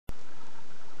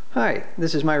Hi,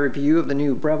 this is my review of the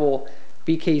new Breville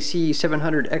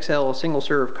BKC700XL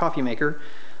single-serve coffee maker.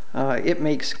 It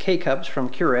makes K-cups from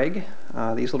Keurig,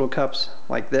 these little cups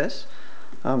like this.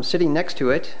 Sitting next to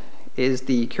it is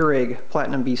the Keurig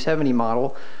Platinum B70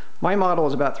 model. My model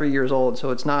is about 3 years old,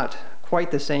 so it's not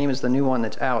quite the same as the new one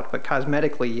that's out, but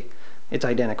cosmetically it's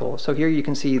identical. So here you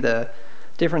can see the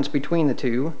difference between the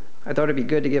two. I thought it'd be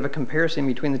good to give a comparison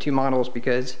between the two models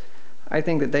because I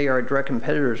think that they are direct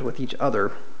competitors with each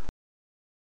other.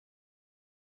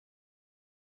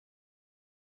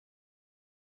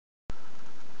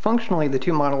 Functionally, the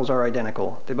two models are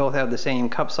identical. They both have the same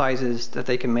cup sizes that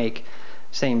they can make,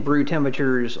 same brew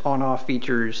temperatures, on-off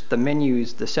features. The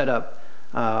menus, the setup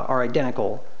are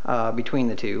identical between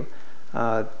the two.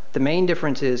 The main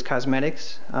difference is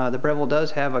cosmetics. The Breville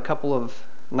does have a couple of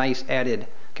nice added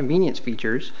convenience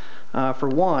features. For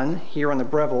one, here on the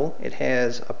Breville, it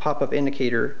has a pop-up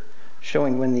indicator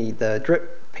showing when the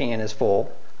drip pan is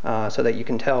full, so that you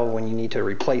can tell when you need to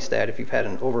replace that if you've had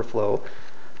an overflow.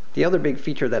 The other big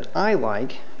feature that I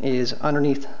like is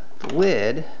underneath the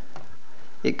lid,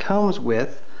 it comes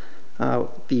with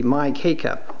the My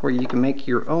K-Cup, where you can make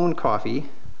your own coffee.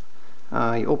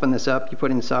 You open this up, you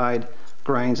put inside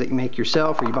grinds that you make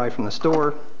yourself or you buy from the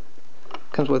store.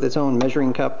 Comes with its own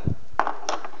measuring cup,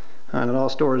 and it all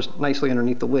stores nicely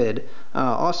underneath the lid.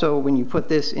 Also, when you put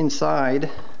this inside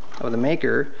of the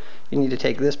maker, you need to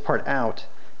take this part out,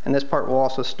 and this part will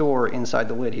also store inside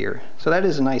the lid here. So that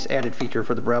is a nice added feature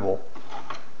for the Breville.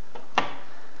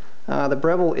 The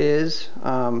Breville is,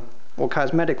 well,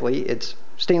 cosmetically, it's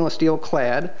stainless steel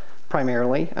clad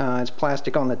primarily. It's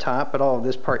plastic on the top, but all of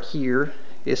this part here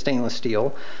is stainless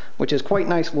steel, which is quite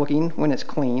nice looking when it's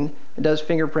clean. It does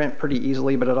fingerprint pretty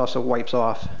easily, but it also wipes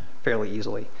off fairly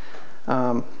easily.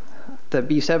 The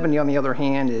B70, on the other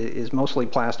hand, is mostly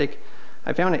plastic.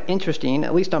 I found it interesting,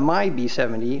 at least on my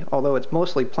B70, although it's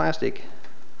mostly plastic,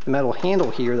 the metal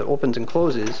handle here that opens and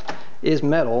closes is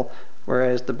metal,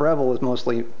 whereas the Breville is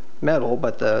mostly metal,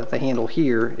 but the handle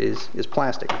here is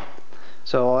plastic.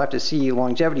 So I'll have to see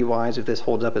longevity-wise if this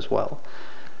holds up as well.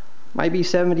 My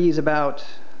B70 is about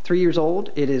 3 years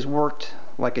old. It has worked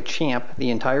like a champ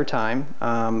the entire time.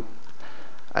 I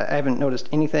haven't noticed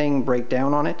anything break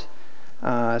down on it,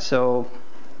 so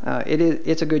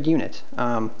it's a good unit.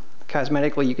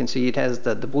 Cosmetically, you can see it has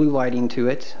the blue lighting to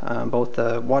it, both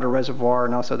the water reservoir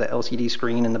and also the LCD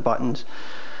screen and the buttons.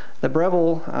 The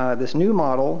Breville, this new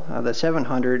model, the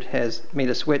 700, has made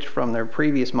a switch from their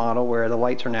previous model where the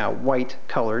lights are now white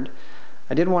colored.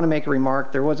 I did want to make a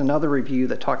remark. There was another review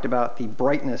that talked about the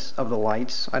brightness of the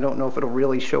lights. I don't know if it'll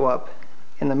really show up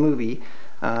in the movie,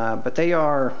 but they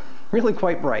are really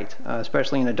quite bright,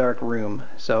 especially in a dark room.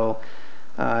 So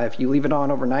if you leave it on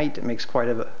overnight, it makes quite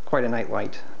a night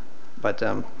light. But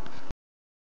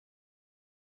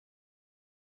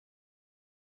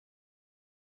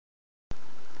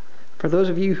for those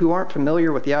of you who aren't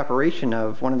familiar with the operation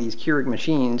of one of these Keurig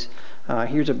machines,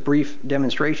 here's a brief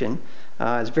demonstration.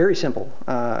 It's very simple.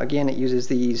 Again, it uses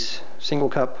these single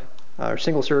cup or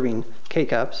single serving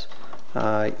K-cups.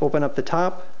 Open up the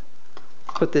top,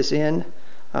 put this in,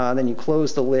 then you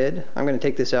close the lid. I'm going to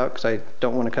take this out because I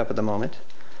don't want a cup at the moment.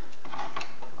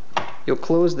 You'll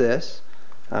close this.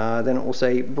 Then it will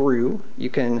say brew. You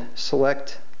can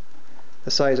select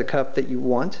the size of cup that you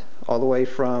want, all the way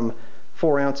from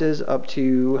 4 ounces up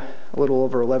to a little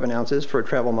over 11 ounces for a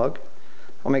travel mug.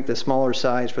 I'll make the smaller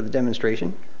size for the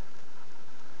demonstration.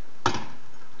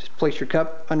 Just place your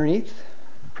cup underneath,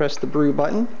 press the brew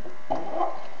button,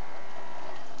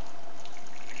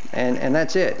 and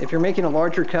that's it. If you're making a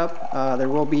larger cup, there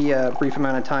will be a brief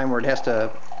amount of time where it has to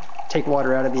take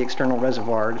water out of the external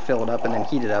reservoir to fill it up and then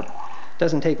heat it up.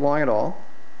 Doesn't take long at all.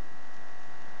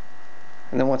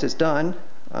 And then once it's done,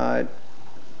 it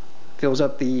fills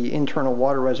up the internal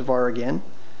water reservoir again.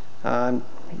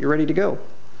 You're ready to go.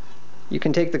 You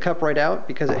can take the cup right out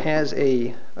because it has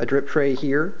a drip tray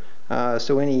here,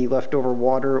 so any leftover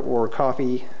water or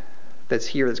coffee that's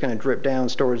here that's going to drip down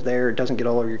stores there. It doesn't get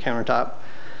all over your countertop.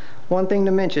 One thing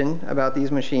to mention about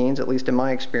these machines, at least in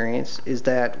my experience, is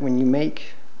that when you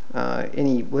make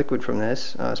any liquid from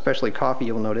this, especially coffee,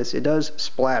 you'll notice it does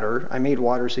splatter. I made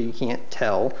water so you can't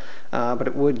tell, but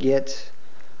it would get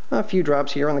a few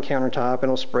drops here on the countertop and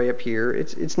it'll spray up here.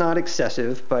 It's not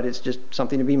excessive, but it's just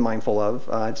something to be mindful of.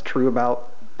 It's true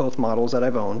about both models that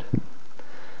I've owned.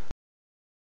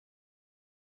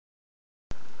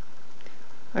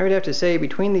 I would have to say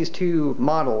between these two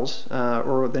models,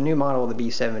 or the new model of the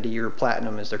B70 or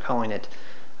Platinum as they're calling it,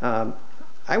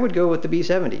 I would go with the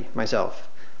B70 myself.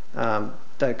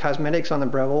 The cosmetics on the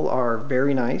Breville are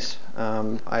very nice.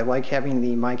 I like having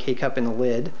the My K-Cup in the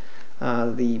lid.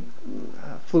 The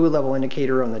fluid level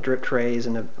indicator on the drip tray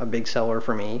isn't a big seller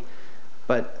for me,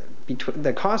 but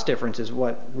the cost difference is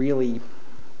what really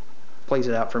plays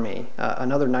it out for me.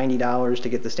 Another $90 to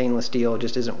get the stainless steel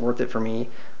just isn't worth it for me,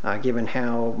 given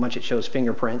how much it shows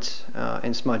fingerprints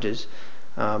and smudges.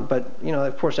 But you know,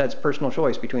 of course, that's personal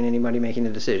choice between anybody making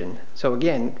a decision. So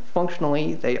again,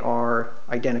 functionally, they are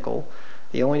identical.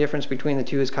 The only difference between the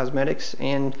two is cosmetics,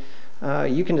 and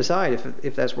you can decide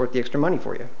if that's worth the extra money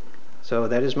for you. So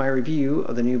that is my review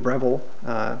of the new Breville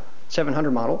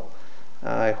 700 model.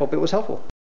 I hope it was helpful.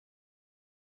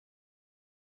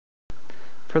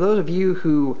 For those of you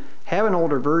who have an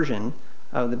older version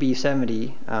of the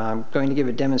B70, I'm going to give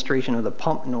a demonstration of the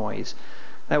pump noise.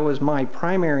 That was my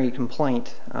primary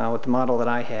complaint with the model that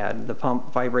I had. The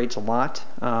pump vibrates a lot.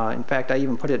 In fact, I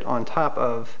even put it on top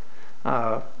of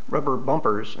rubber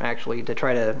bumpers, actually, to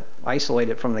try to isolate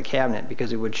it from the cabinet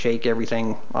because it would shake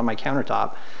everything on my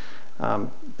countertop.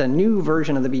 The new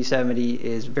version of the B70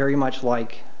 is very much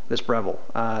like this Breville.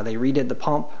 They redid the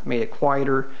pump, made it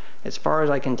quieter. As far as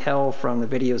I can tell from the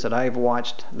videos that I've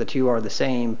watched, the two are the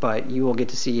same, but you will get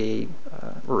to see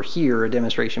or hear a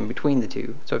demonstration between the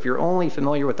two. So if you're only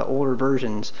familiar with the older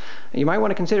versions, you might want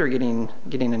to consider getting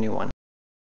a new one.